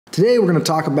Today we're going to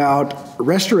talk about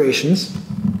restorations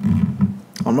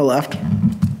on my left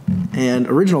and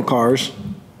original cars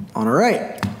on our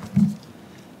right.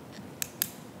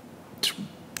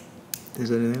 Is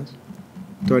there anything else?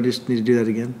 Do I just need to do that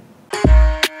again?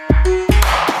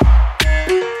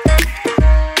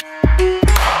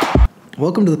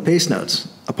 Welcome to the Pacenotes,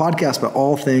 a podcast about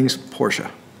all things Porsche.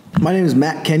 My name is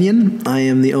Matt Kenyon. I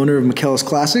am the owner of Makellos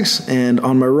Classics, and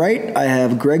on my right I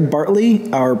have Greg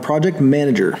Bartley, our project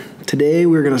manager. Today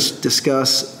we're going to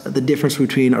discuss the difference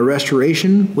between a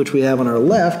restoration, which we have on our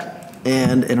left,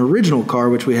 and an original car,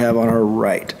 which we have on our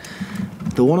right.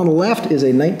 The one on the left is a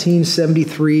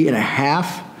 1973 and a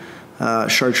half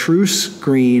Chartreuse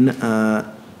green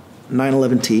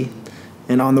 911T,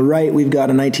 and on the right we've got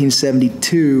a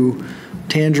 1972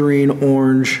 Tangerine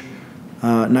orange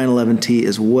 911T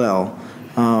as well.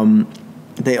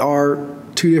 They are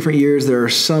two different years. There are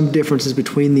some differences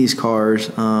between these cars.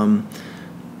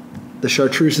 The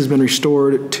Chartreuse has been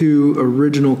restored to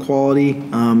original quality.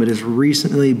 It has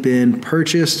recently been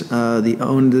purchased.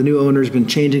 The new owner has been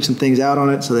changing some things out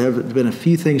on it, so there have been a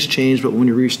few things changed, but when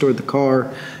you restored the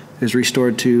car, it was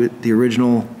restored to the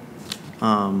original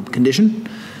condition.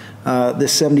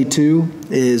 This 72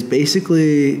 is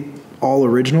basically all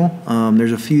original.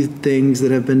 There's a few things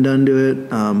that have been done to it,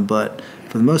 but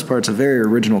for the most part, it's a very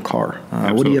original car.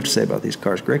 What do you have to say about these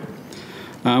cars, Greg?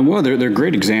 Well, they're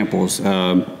great examples.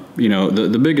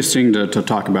 The biggest thing to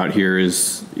talk about here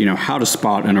is, how to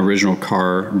spot an original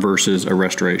car versus a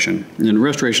restoration. And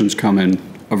restorations come in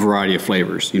a variety of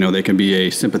flavors. They can be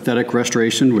a sympathetic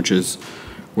restoration, which is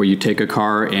where you take a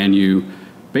car and you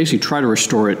basically try to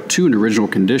restore it to an original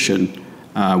condition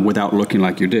without looking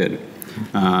like you did.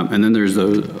 And then there's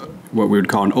what we would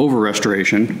call an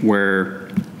over-restoration, where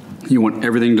you want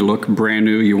everything to look brand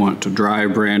new, you want to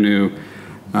drive brand new,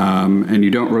 and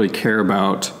you don't really care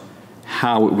about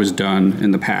how it was done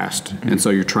in the past. And so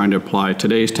you're trying to apply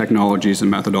today's technologies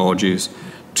and methodologies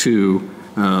to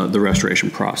the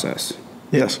restoration process.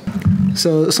 Yes.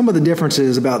 So some of the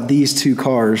differences about these two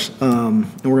cars, and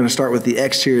we're going to start with the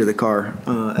exterior of the car.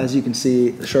 As you can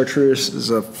see, the Chartreuse is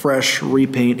a fresh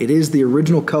repaint. It is the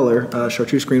original color,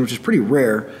 Chartreuse green, which is pretty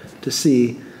rare to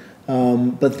see.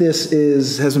 But this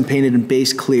has been painted in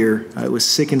base clear. It was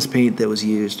Sickens paint that was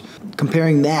used.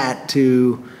 Comparing that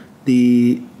to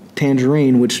the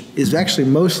Tangerine, which is actually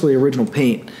mostly original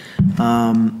paint.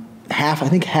 I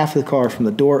think half of the car from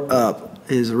the door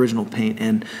up is original paint,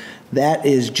 and that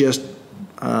is just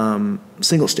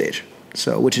single stage,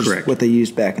 which is correct. What they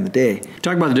used back in the day.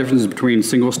 Talk about the differences between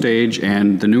single stage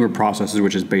and the newer processes,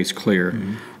 which is base clear.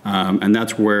 Mm-hmm. And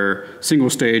that's where single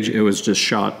stage, it was just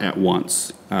shot at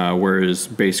once. Whereas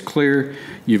base clear,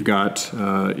 you've got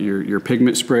your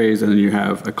pigment sprays, and then you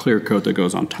have a clear coat that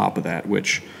goes on top of that,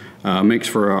 which makes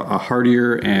for a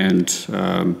hardier and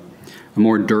a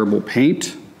more durable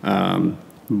paint,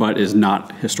 but is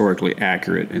not historically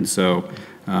accurate. And so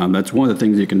that's one of the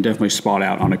things you can definitely spot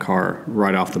out on a car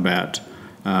right off the bat.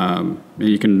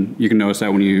 You can notice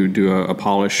that when you do a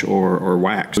polish or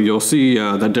wax. You'll see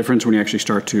that difference when you actually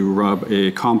start to rub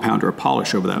a compound or a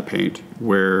polish over that paint,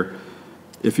 where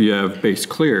if you have base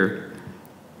clear,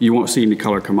 you won't see any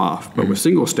color come off. But with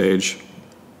single stage,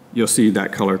 you'll see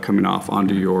that color coming off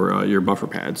onto your buffer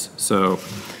pads. So,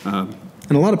 and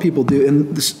a lot of people do.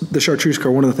 In the Chartreuse car,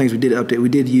 one of the things we did update, we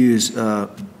did use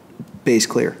base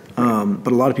clear. But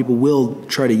a lot of people will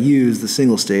try to use the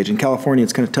single stage. In California,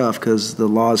 it's kind of tough because the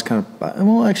law is kind of,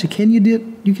 well, actually, can you do it?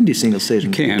 You can do single stage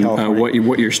in California.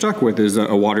 What you're stuck with is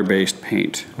a water-based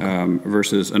paint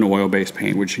versus an oil-based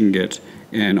paint, which you can get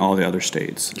in all the other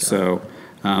states. So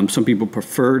some people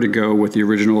prefer to go with the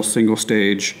original single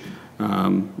stage,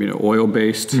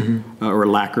 oil-based or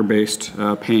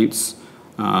lacquer-based paints.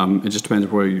 It just depends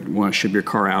where you want to ship your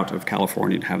car out of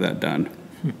California to have that done.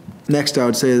 Next, I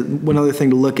would say one other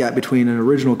thing to look at between an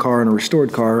original car and a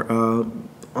restored car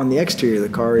on the exterior of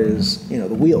the car is, the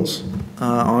wheels.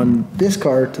 On this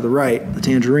car to the right, the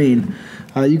Tangerine,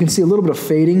 you can see a little bit of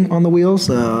fading on the wheels.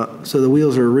 So the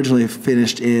wheels are originally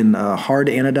finished in hard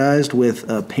anodized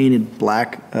with painted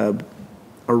black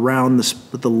around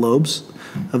the lobes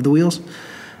of the wheels.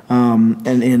 And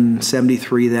in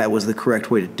 73, that was the correct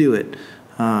way to do it.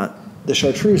 The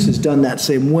Chartreuse is done that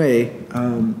same way,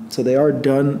 so they are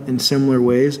done in similar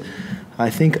ways. I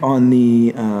think on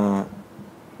the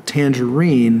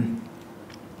Tangerine,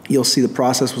 you'll see the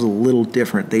process was a little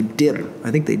different.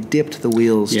 I think they dipped the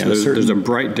wheels. Yeah, there's a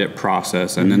bright dip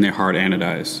process, and then they hard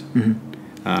anodize.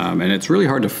 And it's really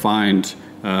hard to find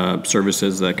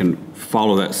services that can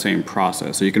follow that same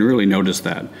process. So you can really notice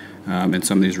that in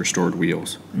some of these restored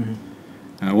wheels.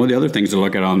 One of the other things to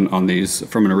look at on these,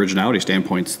 from an originality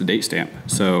standpoint, is the date stamp.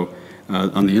 So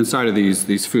on the inside of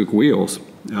these Fuchs wheels,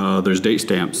 there's date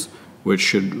stamps, which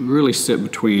should really sit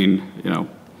between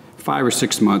 5 or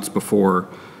 6 months before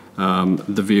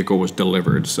the vehicle was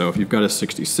delivered. So if you've got a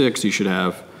 66, you should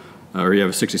have, or you have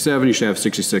a 67, you should have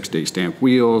 66 date stamp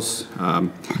wheels.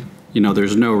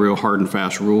 There's no real hard and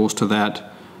fast rules to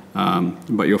that,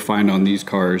 but you'll find on these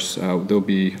cars, they'll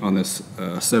be on this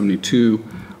 72,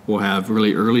 we'll have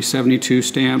really early 72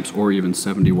 stamps or even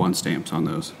 71 stamps on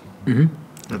those. Mm-hmm.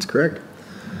 That's correct.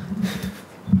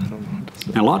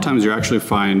 And a lot of times you actually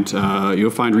find, you'll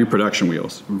find reproduction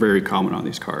wheels, very common on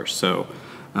these cars. So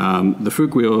the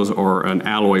Fuchs wheels are an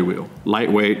alloy wheel,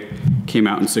 lightweight, came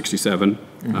out in 67,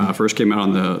 first came out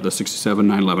on the 67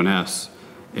 911S,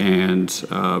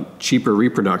 and cheaper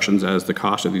reproductions, as the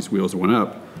cost of these wheels went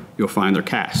up, you'll find they're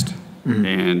cast.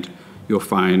 And you'll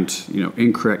find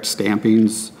incorrect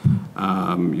stampings,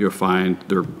 you'll find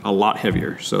they're a lot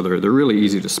heavier, so they're really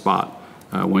easy to spot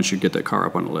once you get that car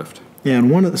up on a lift. Yeah,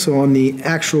 and so on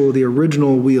the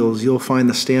original wheels, you'll find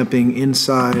the stamping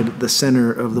inside the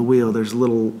center of the wheel. There's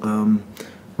little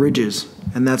ridges,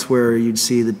 and that's where you'd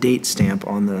see the date stamp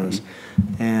on those.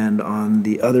 And on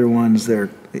the other ones, they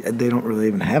don't really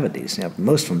even have a date stamp.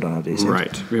 Most of them don't have date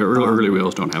stamps. Right. Yeah, early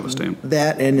wheels don't have a stamp.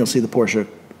 That, and you'll see the Porsche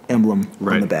emblem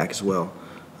on the back as well.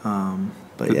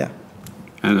 But yeah.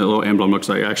 And the little emblem looks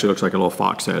like a little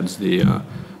fox heads, the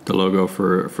logo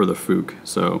for the Fuchs.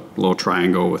 So a little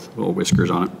triangle with little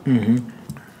whiskers on it. Mm-hmm.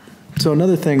 So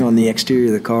another thing on the exterior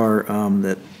of the car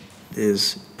that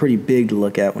is pretty big to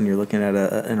look at when you're looking at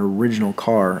an original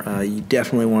car, you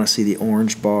definitely want to see the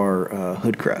orange bar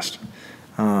hood crest.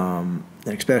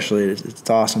 And especially, it's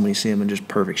awesome when you see them in just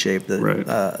perfect shape.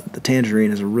 The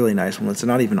Tangerine is a really nice one. It's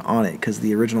not even on it because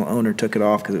the original owner took it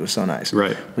off because it was so nice.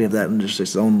 Right. We have that in just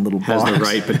its own little box. Has the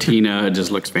right patina. It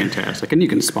just looks fantastic. And you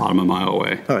can spot them a mile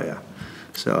away. Oh, yeah.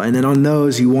 So, and then on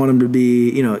those, you want them to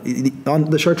be,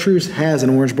 on the Chartreuse has an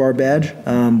orange bar badge,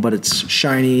 but it's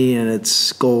shiny and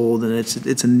it's gold and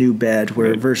it's a new badge,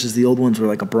 versus the old ones were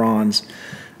like a bronze.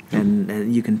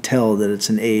 And you can tell that it's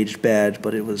an aged badge,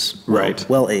 but it was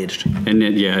well aged. And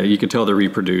you can tell they're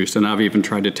reproduced. And I've even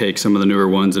tried to take some of the newer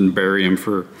ones and bury them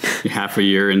for half a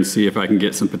year and see if I can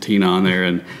get some patina on there,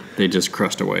 and they just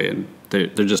crust away, and they're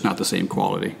just not the same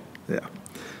quality. Yeah.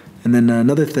 And then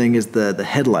another thing is the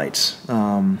headlights. You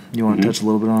want to touch a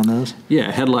little bit on those? Yeah,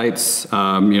 headlights.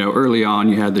 Early on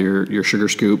you had your sugar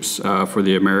scoops for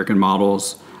the American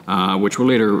models. Which were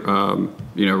later,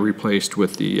 replaced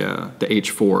with the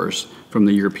H4s from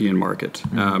the European market.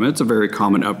 It's a very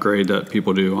common upgrade that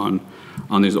people do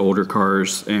on these older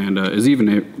cars, and is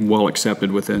even well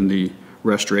accepted within the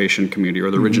restoration community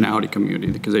or the originality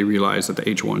community, because they realized that the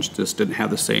H1s just didn't have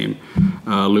the same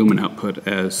lumen output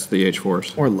as the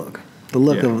H4s. Or look. The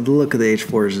look of the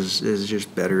H4s is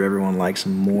just better. Everyone likes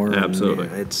them more. Absolutely.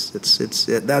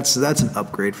 That's an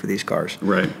upgrade for these cars.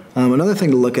 Right. Another thing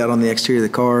to look at on the exterior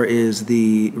of the car is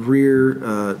the rear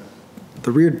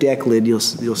deck lid. You'll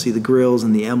see the grills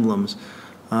and the emblems.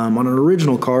 On an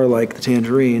original car like the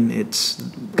Tangerine, it's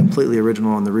completely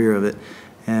original on the rear of it,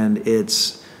 and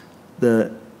it's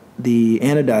the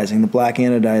anodizing, the black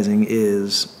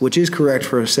anodizing which is correct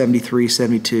for a 73,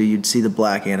 72. You'd see the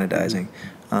black anodizing.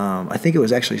 I think it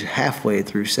was actually halfway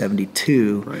through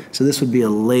 72, so this would be a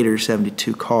later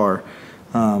 72 car.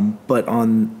 But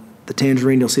on the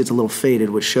Tangerine, you'll see it's a little faded,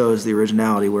 which shows the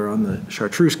originality, where on the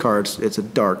Chartreuse car, it's a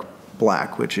dark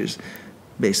black, which is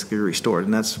basically restored,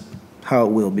 and that's how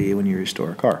it will be when you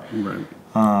restore a car. Right.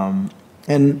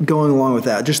 And going along with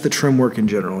that, just the trim work in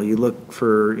general. You look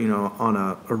for, on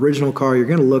a original car, you're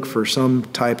going to look for some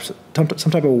type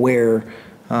of wear.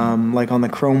 Like on the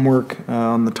chrome work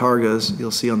on the Targas,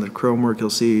 you'll see on the chrome work, you'll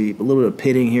see a little bit of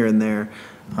pitting here and there.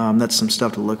 That's some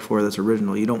stuff to look for that's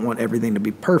original. You don't want everything to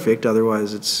be perfect,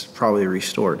 otherwise it's probably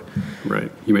restored.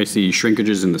 Right. You may see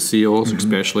shrinkages in the seals,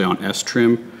 especially on S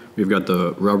trim. We've got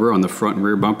the rubber on the front and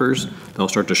rear bumpers. They'll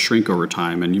start to shrink over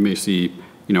time, and you may see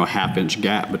a half-inch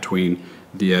gap between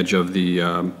the edge of the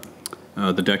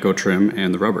deco trim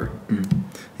and the rubber.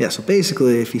 Yeah, so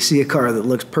basically, if you see a car that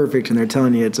looks perfect and they're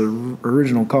telling you it's an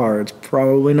original car, it's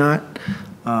probably not.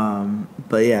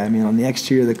 But yeah, on the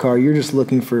exterior of the car, you're just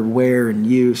looking for wear and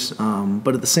use.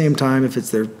 But at the same time, if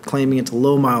they're claiming it's a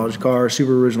low mileage car,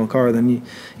 super original car, then you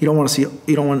don't want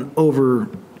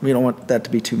that to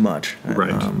be too much.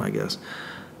 Right. I guess.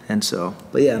 And so,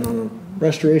 but yeah, and on a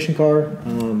restoration car,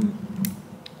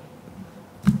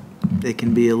 it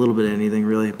can be a little bit of anything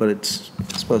really, but it's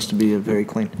supposed to be very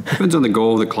clean. Depends on the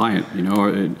goal of the client.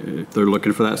 If they're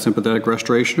looking for that sympathetic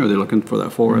restoration, or they're looking for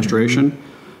that full restoration.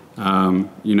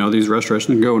 You know, these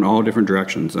restorations can go in all different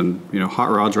directions, and you know, hot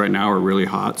rods right now are really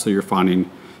hot, so you're finding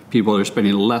people are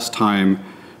spending less time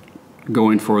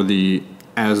going for the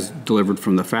as delivered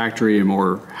from the factory and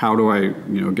more how do I,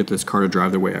 you know, get this car to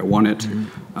drive the way I want it,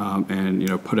 and you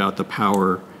know, put out the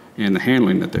power and the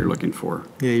handling that they're looking for.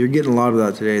 Yeah, you're getting a lot of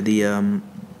that today. The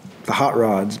hot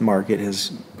rods market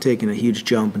has taken a huge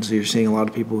jump, and so you're seeing a lot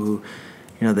of people who,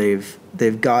 you know, they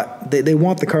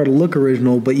want the car to look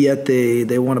original, but yet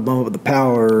they want to bump up the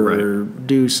power or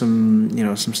do some, you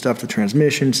know, some stuff to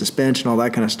transmission, suspension, all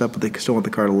that kind of stuff, but they still want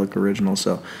the car to look original.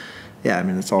 So yeah, I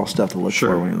mean, it's all stuff to look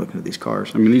for when you're looking at these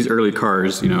cars. I mean, these early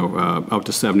cars, you know, up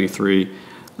to 73,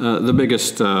 the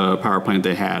biggest power plant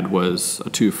they had was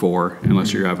a 2.4,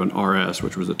 unless you have an RS,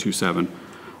 which was a 2.7.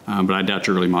 But I doubt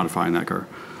you're really modifying that car.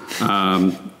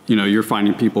 You know, you're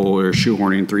finding people who are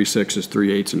shoehorning 3.6s,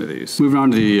 3.8s into these. Moving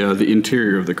on to the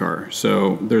interior of the car.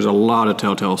 So there's a lot of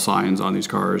telltale signs on these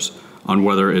cars on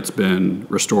whether it's been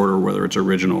restored or whether it's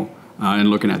original,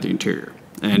 and looking at the interior.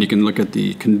 And you can look at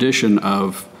the condition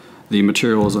of the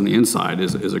materials on the inside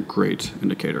is a great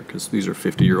indicator, because these are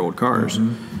 50-year-old cars.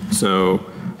 So,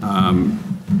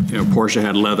 you know, Porsche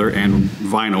had leather and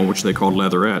vinyl, which they called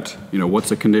leatherette. You know, what's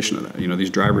the condition of that? You know, these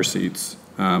driver's seats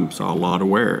saw a lot of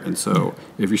wear. And so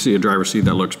if you see a driver's seat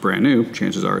that looks brand new,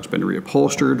 chances are it's been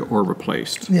reupholstered or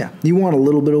replaced. Yeah, you want a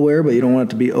little bit of wear, but you don't want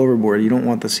it to be overboard. You don't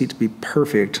want the seat to be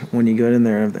perfect when you go in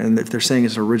there. And if they're saying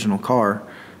it's an original car.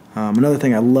 Another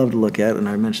thing I love to look at, and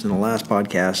I mentioned in the last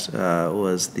podcast,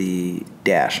 was the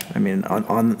dash. I mean,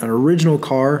 on an original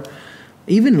car,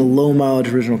 even a low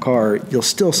mileage original car, you'll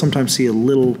still sometimes see a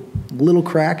little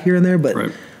crack here and there.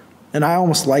 But and I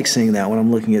almost like seeing that when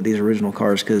I'm looking at these original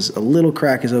cars, because a little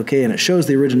crack is okay, and it shows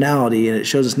the originality, and it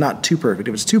shows it's not too perfect.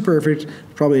 If it's too perfect, it's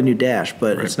probably a new dash.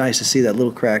 But it's nice to see that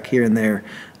little crack here and there,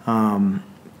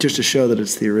 just to show that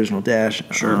it's the original dash.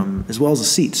 As well as the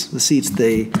seats. The seats,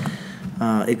 they.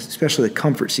 Especially the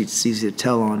comfort seats, it's easy to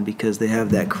tell on because they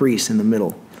have that crease in the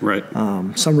middle.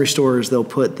 Some restorers, they'll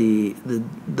put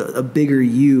a bigger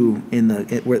U in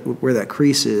where that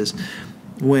crease is,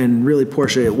 when really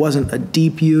Porsche, it wasn't a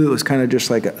deep U, it was kind of just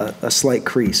like a slight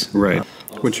crease.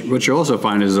 Which you also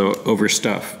find is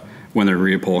overstuff when they're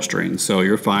reupholstering. So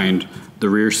you'll find the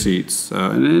rear seats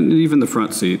and even the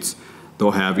front seats, they'll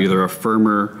have either a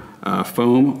firmer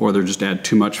foam or they'll just add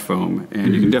too much foam,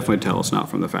 and you can definitely tell it's not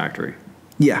from the factory.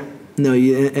 Yeah, no,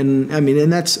 and I mean,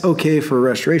 and that's okay for a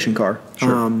restoration car.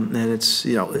 And it's,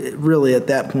 you know, really at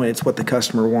that point, it's what the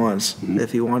customer wants.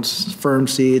 If he wants firm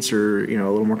seats or, you know,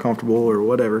 a little more comfortable or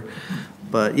whatever.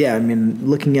 But yeah, I mean,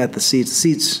 looking at the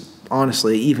seats,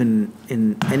 honestly, even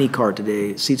in any car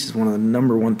today, seats is one of the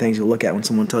 #1 things you'll look at when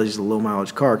someone tells you it's a low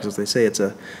mileage car, because if they say it's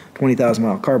a 20,000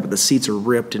 mile car, but the seats are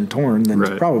ripped and torn, then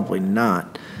it's probably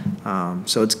not.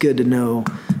 So it's good to know,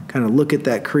 kind of look at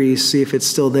that crease, see if it's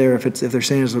still there. If they're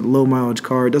saying it's a low mileage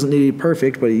car, it doesn't need to be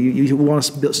perfect, but you want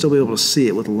to still be able to see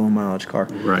it with a low mileage car.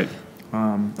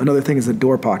 Another thing is the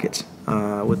door pockets.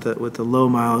 With the low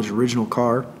mileage original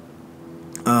car,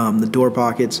 the door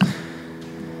pockets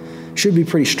should be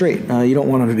pretty straight. You don't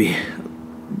want them to be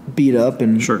beat up,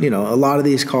 and you know, a lot of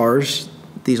these cars,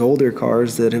 these older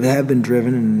cars that have been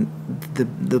driven, and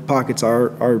the pockets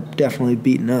are definitely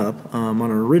beaten up. On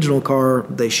an original car,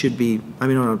 they should be. I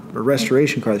mean, on a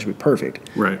restoration car, they should be perfect.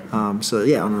 So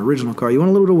yeah, on an original car, you want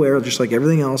a little bit of wear, just like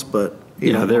everything else, but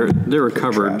they're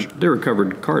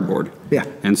recovered cardboard.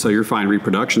 And so you're finding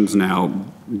reproductions now,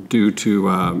 due to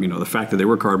you know, the fact that they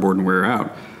were cardboard and wear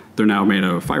out. They're now made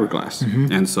of fiberglass,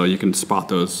 and so you can spot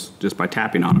those just by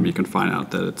tapping on them. You can find out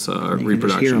that it's a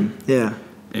reproduction.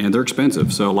 And they're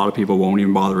expensive, so a lot of people won't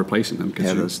even bother replacing them,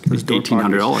 because it's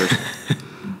 $1,800.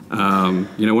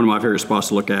 You know, one of my favorite spots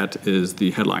to look at is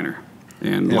the headliner,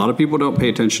 and a lot of people don't pay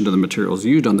attention to the materials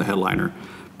used on the headliner,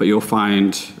 but you'll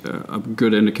find a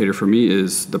good indicator for me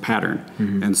is the pattern.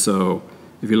 And so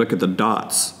if you look at the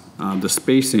dots, the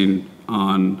spacing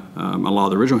on a lot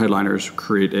of the original headliners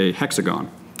create a hexagon.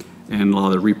 And a lot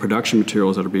of the reproduction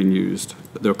materials that are being used,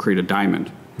 they'll create a diamond.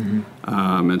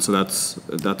 And so that's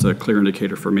a clear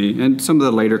indicator for me. And some of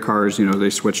the later cars, you know, they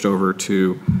switched over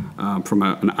to from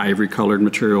an ivory colored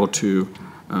material to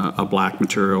a black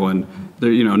material. And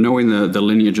you know, knowing the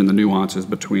lineage and the nuances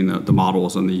between the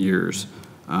models and the years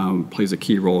plays a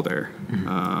key role there.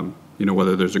 You know,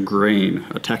 whether there's a grain,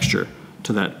 a texture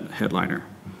to that headliner.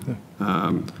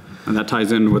 And that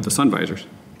ties in with the sun visors.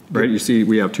 You see,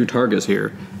 we have two Targas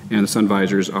here, and the sun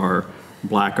visors are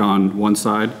black on one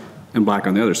side and black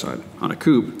on the other side. On a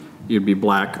coupe, you'd be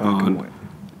black on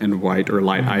and white or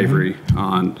light ivory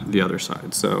on the other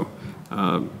side. So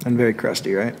And very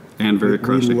crusty, right? And very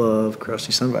crusty. We love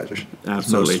crusty sun visors.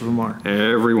 Absolutely. Most of them are.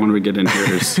 Every one we get in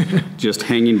here is just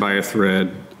hanging by a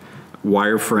thread,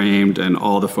 wire framed, and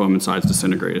all the foam inside's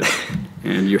disintegrated.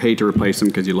 And you hate to replace them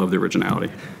because you love the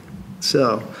originality.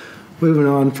 So, moving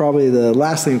on, probably the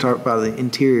last thing to talk about the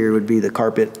interior would be the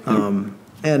carpet.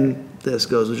 And this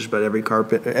goes with just about every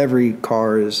carpet. Every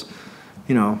car is,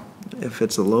 you know, if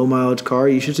it's a low mileage car,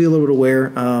 you should see a little bit of wear.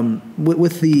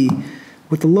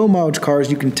 With the low mileage cars,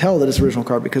 you can tell that it's original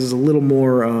carpet because it's a little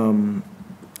more.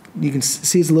 You can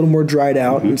see it's a little more dried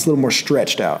out and it's a little more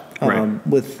stretched out.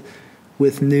 With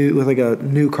like a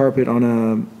new carpet on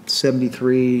a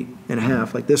 73 and a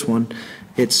half like this one,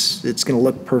 it's going to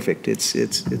look perfect. It's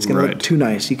going to look too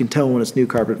nice. You can tell when it's new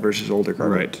carpet versus older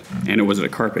carpet. Right. And was it a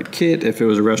carpet kit? If it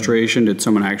was a restoration, did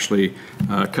someone actually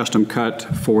custom cut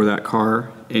for that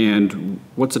car? And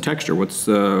what's the texture? What's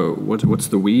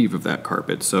the weave of that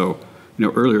carpet? So, you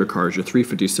know, earlier cars, your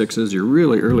 356s, your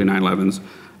really early 911s,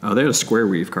 they had a square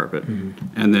weave carpet.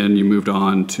 And then you moved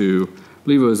on to, I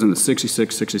believe it was in the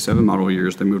 66, 67 model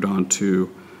years, they moved on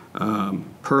to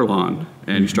Perlon,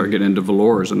 and you start getting into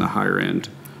velours in the higher end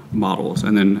models.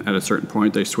 And then at a certain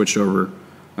point, they switched over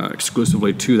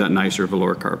exclusively to that nicer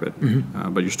velour carpet.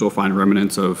 But you still find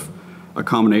remnants of a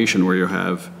combination where you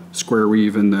have square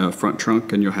weave in the front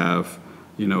trunk and you have,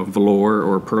 you know, velour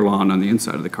or Perlon on the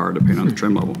inside of the car, depending on the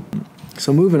trim level.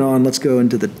 So moving on, let's go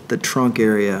into the trunk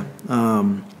area.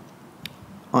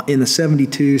 In the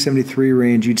 72, 73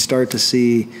 range, you'd start to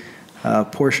see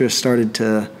Porsche started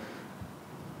to,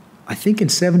 I think in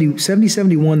 70,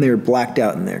 71, they were blacked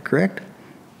out in there, correct?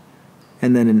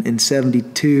 And then in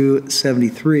 72,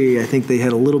 73, I think they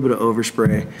had a little bit of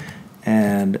overspray.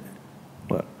 And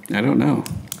what? I don't know.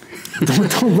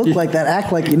 Don't look like that.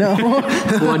 Act like you know.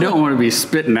 Well, I don't want to be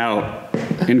spitting out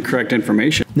incorrect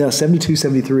information. No, 72,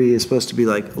 73 is supposed to be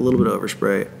like a little bit of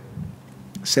overspray.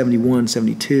 71,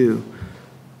 72.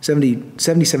 70,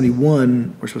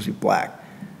 71, we're supposed to be black.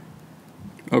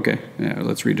 Okay, yeah,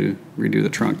 let's redo the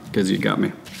trunk because you got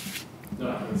me.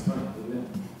 No, it's fine.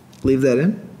 Leave that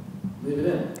in? Leave it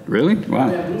in. Really? Wow.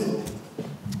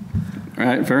 All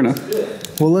right, fair enough.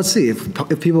 Well, let's see.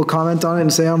 If people comment on it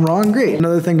and say I'm wrong, great.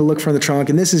 Another thing to look for in the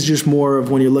trunk, and this is just more of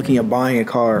when you're looking at buying a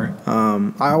car,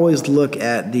 I always look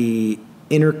at the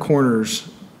inner corners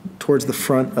towards the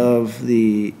front of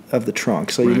the trunk.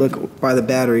 So you look by the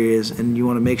battery is, and you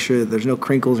want to make sure that there's no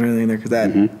crinkles or anything there because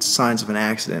that's signs of an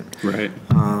accident. Right.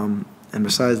 And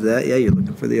besides that, yeah, you're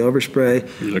looking for the overspray.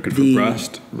 You're looking for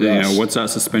rust. You know, what's that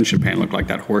suspension pan look like,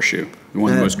 that horseshoe?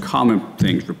 One of the most common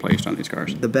things replaced on these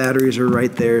cars. The batteries are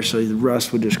right there, so the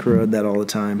rust would just corrode that all the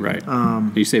time. Right.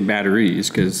 You say batteries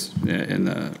because in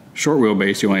the short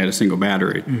wheelbase, you only had a single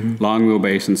battery. Long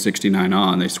wheelbase and 69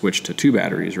 on, they switched to 2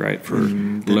 batteries, right, for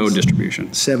load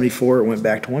distribution. 74, it went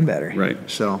back to 1 battery. Right.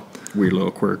 So weird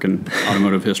little quirk in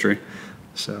automotive history.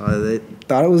 So they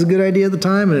thought it was a good idea at the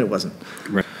time, and it wasn't.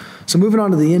 Right. So moving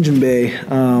on to the engine bay,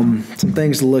 some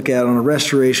things to look at on a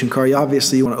restoration car. You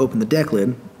obviously want to open the deck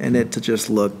lid and it to just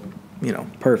look, you know,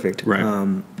 perfect. Right.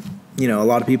 You know, a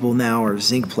lot of people now are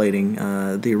zinc plating.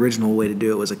 The original way to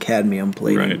do it was a cadmium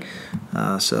plating.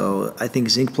 Right. So I think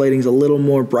zinc plating is a little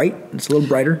more bright. It's a little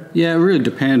brighter. Yeah, it really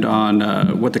depends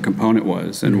on what the component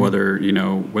was and whether, you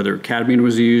know, whether cadmium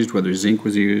was used, whether zinc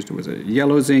was used. Was it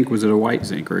yellow zinc? Was it a white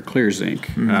zinc or a clear zinc?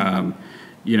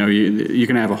 You know, you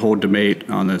can have a whole debate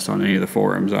on this on any of the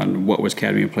forums on what was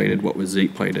cadmium plated, what was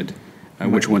zinc plated,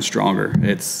 which one's stronger.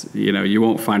 It's, you know, you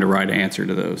won't find a right answer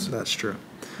to those. That's true.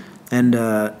 And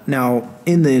now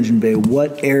in the engine bay,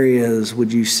 what areas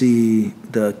would you see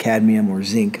the cadmium or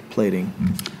zinc plating?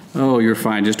 Oh, you're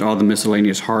fine. Just all the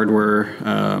miscellaneous hardware,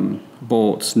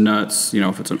 bolts, nuts. You know,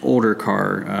 if it's an older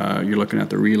car, you're looking at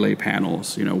the relay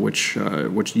panels. You know, which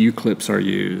U-clips are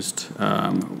used.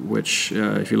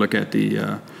 If you look at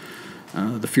the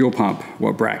fuel pump,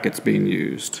 what bracket's being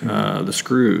used. The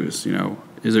screws. You know,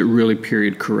 is it really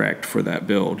period correct for that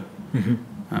build? You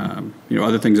know,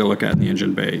 other things I look at in the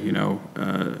engine bay. You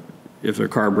know, if they're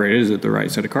carbureted, is it the right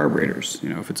set of carburetors? You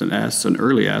know, if it's an S, an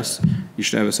early S, you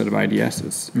should have a set of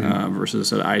IDSs versus a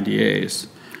set of IDAs.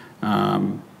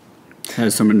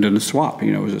 Has someone done a swap?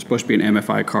 You know, was it supposed to be an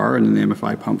MFI car and then the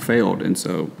MFI pump failed, and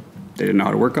so they didn't know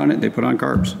how to work on it, they put on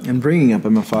carbs. And bringing up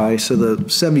MFI, so the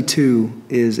 72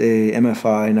 is a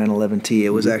MFI 911T. It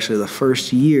was actually the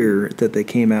first year that they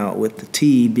came out with the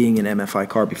T being an MFI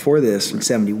car. Before this, in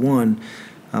 71,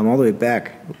 all the way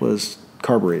back was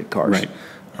carbureted cars. Right.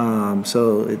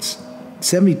 So it's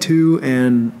 72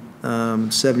 and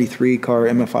 73 car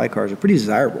MFI cars are pretty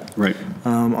desirable. Right.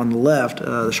 On the left,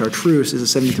 the Chartreuse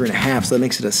is a 73.5, so that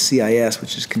makes it a CIS,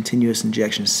 which is continuous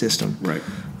injection system. Right.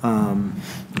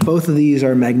 Both of these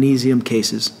are magnesium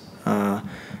cases,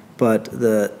 but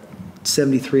the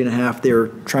 73.5, they were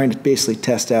trying to basically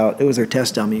test out, it was their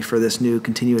test dummy for this new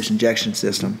continuous injection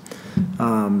system.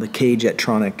 The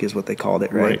K-Jetronic is what they called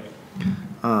it, right?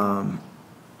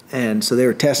 And so they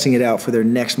were testing it out for their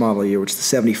next model year, which is the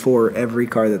 74. Every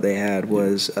car that they had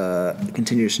was a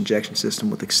continuous injection system,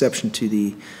 with exception to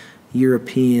the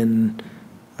European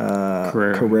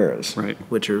Carreras, right,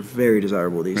 which are very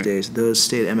desirable these days. Those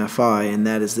stayed MFI, and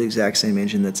that is the exact same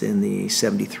engine that's in the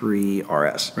 73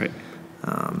 RS. Right.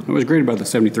 What was great about the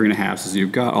 73.5s is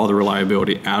you've got all the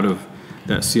reliability out of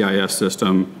that CIS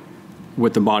system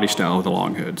with the body style of the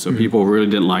long hood. So people really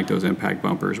didn't like those impact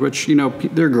bumpers, which, you know,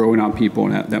 they're growing on people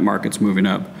and that market's moving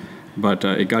up. But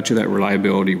it got you that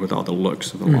reliability with all the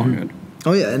looks of the long hood.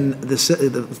 Oh, yeah, and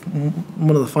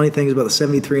one of the funny things about the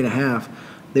 73.5,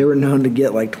 they were known to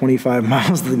get like 25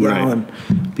 miles to the gallon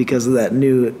because of that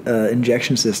new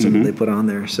injection system that they put on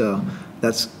there. So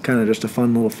that's kind of just a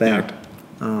fun little fact.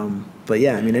 Yeah. But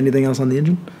yeah, I mean, anything else on the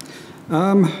engine?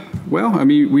 Well, I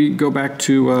mean, we go back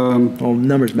to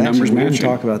numbers matching. Numbers we didn't matching.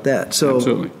 talk about that. So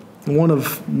absolutely. One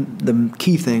of the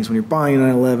key things when you're buying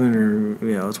a 911,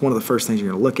 or it's one of the first things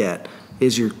you're going to look at,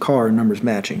 is your car numbers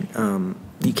matching.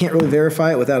 You can't really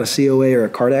verify it without a COA or a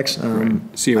Cardex.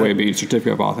 COA being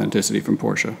Certificate of Authenticity from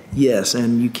Porsche. Yes,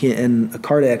 and you can't. And a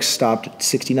Cardex stopped at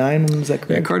 69. Is that correct?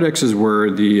 Yeah, Cardex is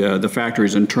where the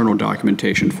factory's internal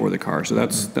documentation for the car. So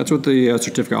that's what the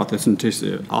Certificate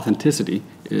of Authenticity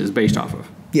is based off of.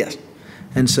 Yes.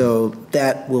 And so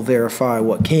that will verify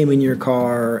what came in your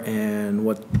car and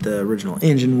what the original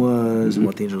engine was and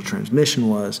what the original transmission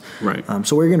was. Right.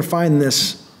 So where you're going to find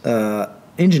this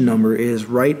engine number is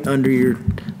right under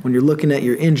when you're looking at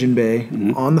your engine bay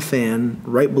on the fan,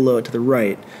 right below it to the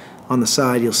right. On the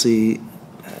side, you'll see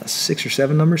 6 or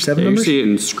 7 numbers, seven numbers? You see it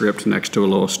in script next to a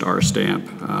little star stamp,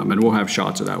 and we'll have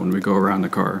shots of that when we go around the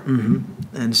car.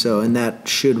 And that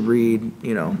should read,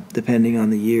 depending on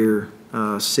the year,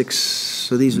 6.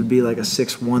 So these would be like a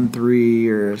 613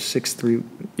 or a 63.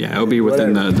 Yeah, it'll be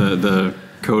within the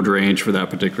code range for that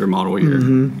particular model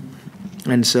year.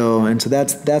 And so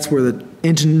that's where the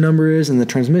engine number is, and the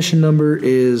transmission number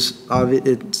is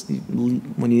it's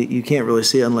when you can't really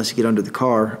see it unless you get under the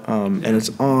car, and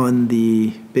it's on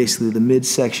basically the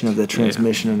midsection of the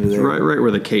transmission under there. Right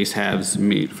where the case halves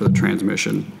meet for the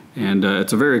transmission. And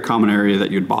it's a very common area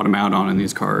that you'd bottom out on in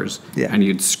these cars, and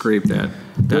you'd scrape that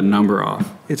number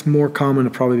off. It's more common to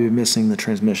probably be missing the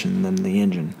transmission than the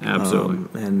engine.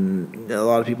 Absolutely. And a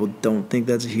lot of people don't think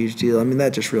that's a huge deal. I mean,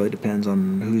 that just really depends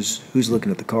on who's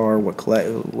looking at the car, what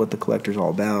the collector's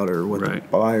all about, or what the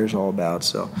buyer's all about.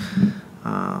 So,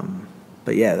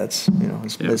 but yeah, that's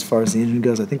as far as the engine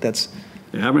goes, I think that's.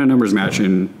 Yeah, having a numbers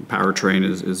matching powertrain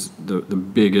is the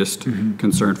biggest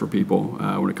concern for people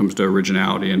when it comes to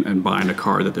originality and buying a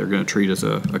car that they're going to treat as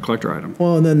a collector item.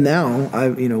 Well, and then now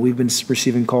we've been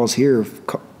receiving calls here of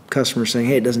customers saying,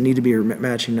 "Hey, it doesn't need to be a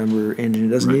matching number engine.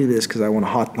 It doesn't need this because I want to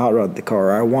hot rod the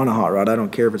car. I want a hot rod. I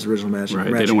don't care if it's original matching."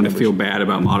 Right. They don't want to feel bad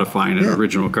about modifying an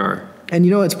original car. And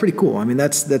it's pretty cool. I mean,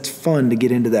 that's fun to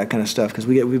get into that kind of stuff because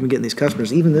we've been getting these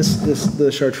customers. Even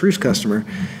the Chartreuse customer,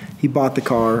 he bought the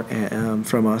car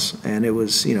from us, and it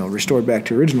was restored back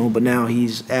to original. But now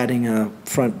he's adding a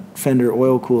front fender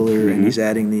oil cooler, and he's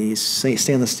adding the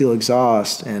stainless steel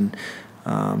exhaust, and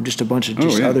just a bunch of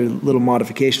other little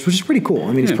modifications, which is pretty cool.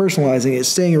 I mean, he's personalizing it, it's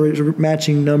staying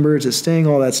matching numbers, it's staying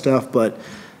all that stuff, but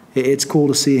it's cool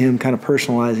to see him kind of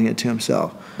personalizing it to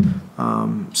himself.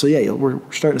 So yeah, we're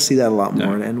starting to see that a lot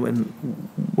more, and when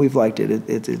we've liked it.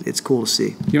 It's cool to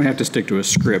see. You don't have to stick to a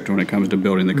script when it comes to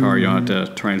building the car. You don't have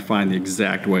to try and find the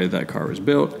exact way that car was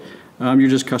built. You're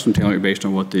just custom tailoring it based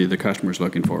on what the customer's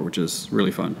looking for, which is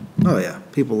really fun. Oh yeah,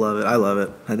 people love it. I love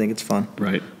it. I think it's fun.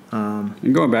 Right.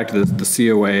 And going back to the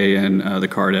COA and the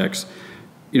Cardex,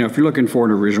 if you're looking for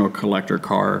an original collector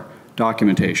car,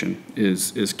 documentation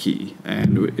is key,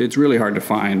 and it's really hard to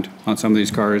find on some of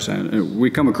these cars. And we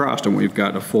come across them. We've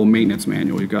got a full maintenance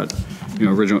manual. We've got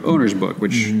original owner's book,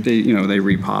 which they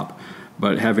repop,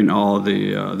 but having all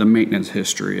the maintenance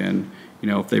history and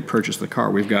if they purchase the car,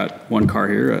 we've got one car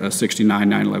here, a 69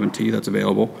 911T that's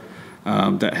available,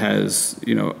 that has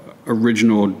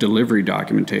original delivery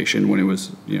documentation when it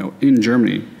was in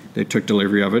Germany. They took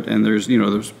delivery of it, and there's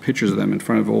pictures of them in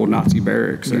front of old Nazi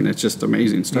barracks, and it's just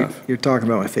amazing stuff. You're talking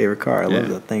about my favorite car. I love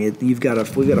that thing. We've got a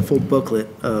full booklet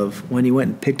of when he went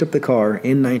and picked up the car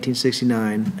in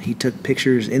 1969. He took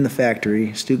pictures in the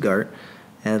factory, Stuttgart,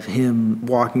 of him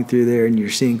walking through there, and you're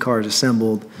seeing cars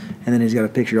assembled, and then he's got a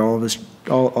picture of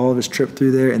all of his trip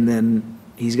through there, and then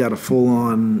he's got a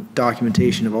full-on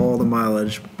documentation of all the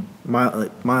mileage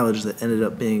that ended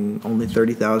up being only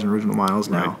 30,000 original miles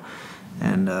now. Right.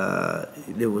 And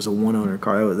it was a one-owner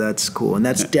car. That's cool, and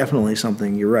that's definitely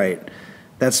something. You're right.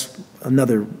 That's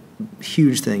another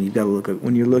huge thing you've got to look at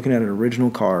when you're looking at an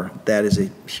original car. That is a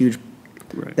huge.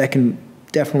 Right. That can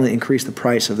definitely increase the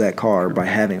price of that car by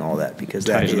having all that, because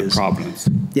that is the provenance.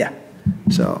 Yeah.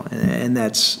 So and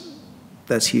that's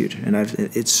huge, and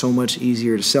it's so much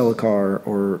easier to sell a car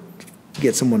or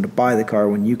get someone to buy the car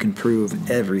when you can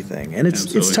prove everything. And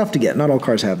it's tough to get. Not all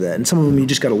cars have that, and some of them you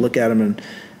just got to look at them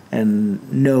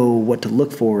and know what to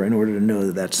look for in order to know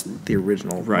that that's the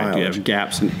original mileage. Do you have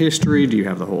gaps in history? Do you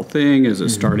have the whole thing? Is it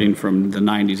starting from the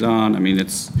 90s on? I mean,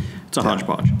 it's a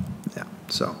hodgepodge. Yeah.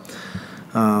 So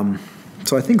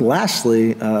so I think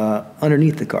lastly,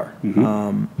 underneath the car.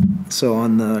 So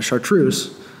on the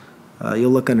Chartreuse,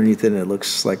 you'll look underneath it and it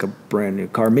looks like a brand new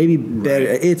car. Maybe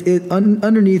better.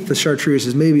 Underneath the Chartreuse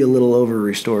is maybe a little over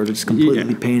restored. It's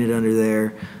completely painted under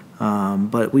there.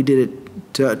 But we did it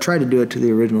to try to do it to the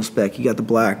original spec. You got the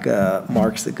black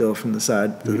marks that go from the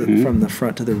side, from the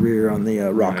front to the rear on the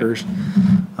rockers.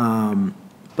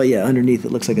 But yeah, underneath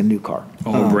it looks like a new car.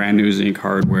 All brand new zinc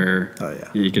hardware. Oh yeah,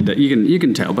 you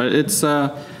can tell, but it's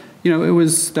that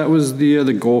was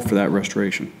the goal for that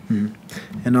restoration.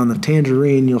 And on the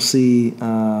Tangerine, you'll see.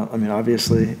 I mean,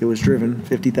 obviously, it was driven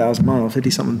 50,000 miles,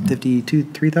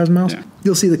 53,000 miles. Yeah.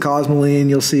 You'll see the Cosmoline.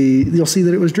 You'll see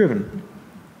that it was driven.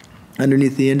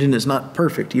 Underneath the engine is not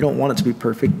perfect. You don't want it to be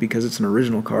perfect because it's an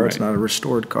original car. Right. It's not a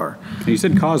restored car. And you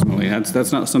said Cosmoline.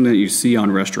 That's not something that you see on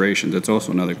restorations. It's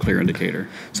also another clear indicator.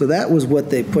 So that was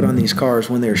what they put on these cars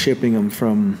when they were shipping them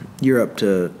from Europe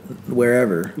to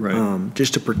wherever,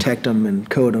 just to protect them and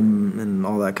coat them and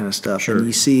all that kind of stuff. Sure. And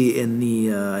you see in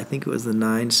the, I think it was the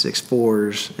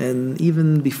 964s, and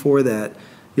even before that,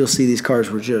 you'll see these cars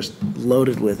were just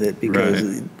loaded with it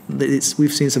because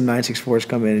we've seen some 964s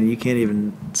come in and you can't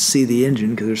even see the engine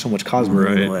because there's so much Cosmo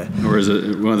in the way. Or is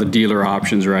it one of the dealer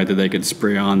options, that they could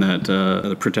spray on that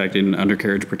the protecting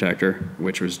undercarriage protector,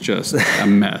 which was just a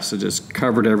mess. It just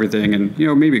covered everything, and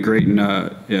maybe great in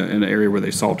an area where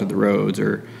they salted the roads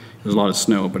or there's a lot of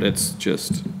snow, but it's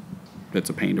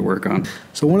a pain to work on.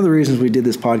 So one of the reasons we did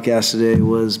this podcast today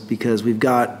was because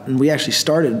we actually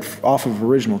started off of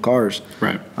original cars.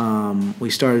 Right. We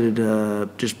started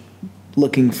just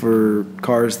looking for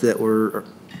cars that were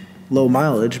low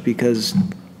mileage because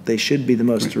they should be the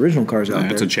most original cars out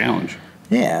there. It's a challenge.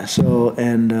 Yeah. So,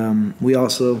 and we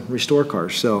also restore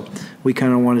cars. So we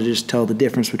kind of want to just tell the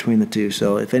difference between the two.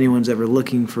 So if anyone's ever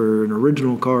looking for an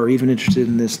original car or even interested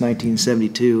in this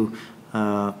 1972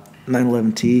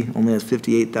 911T, only has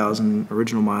 58,000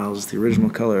 original miles. It's the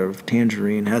original color of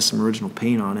Tangerine, has some original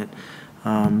paint on it.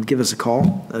 Give us a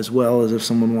call, as well as if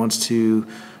someone wants to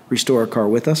restore a car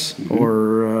with us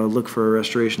or look for a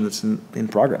restoration that's in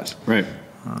progress. Right.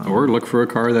 Or look for a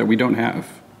car that we don't have.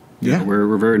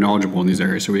 We're very knowledgeable in these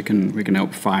areas, so we can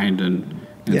help find and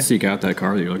seek out that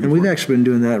car that you're looking for. And we've actually been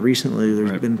doing that recently.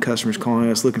 There's been customers calling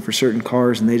us looking for certain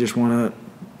cars, and they just want to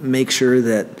make sure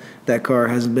that that car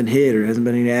hasn't been hit or hasn't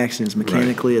been any accidents.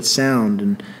 Mechanically, it's sound,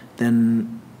 and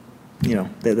then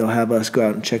they'll have us go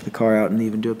out and check the car out and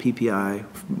even do a PPI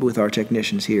with our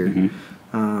technicians here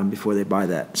before they buy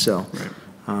that. So,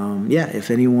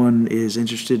 if anyone is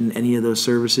interested in any of those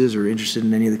services or interested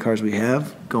in any of the cars we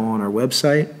have, go on our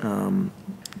website,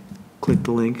 click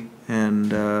the link,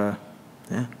 and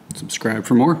subscribe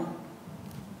for more.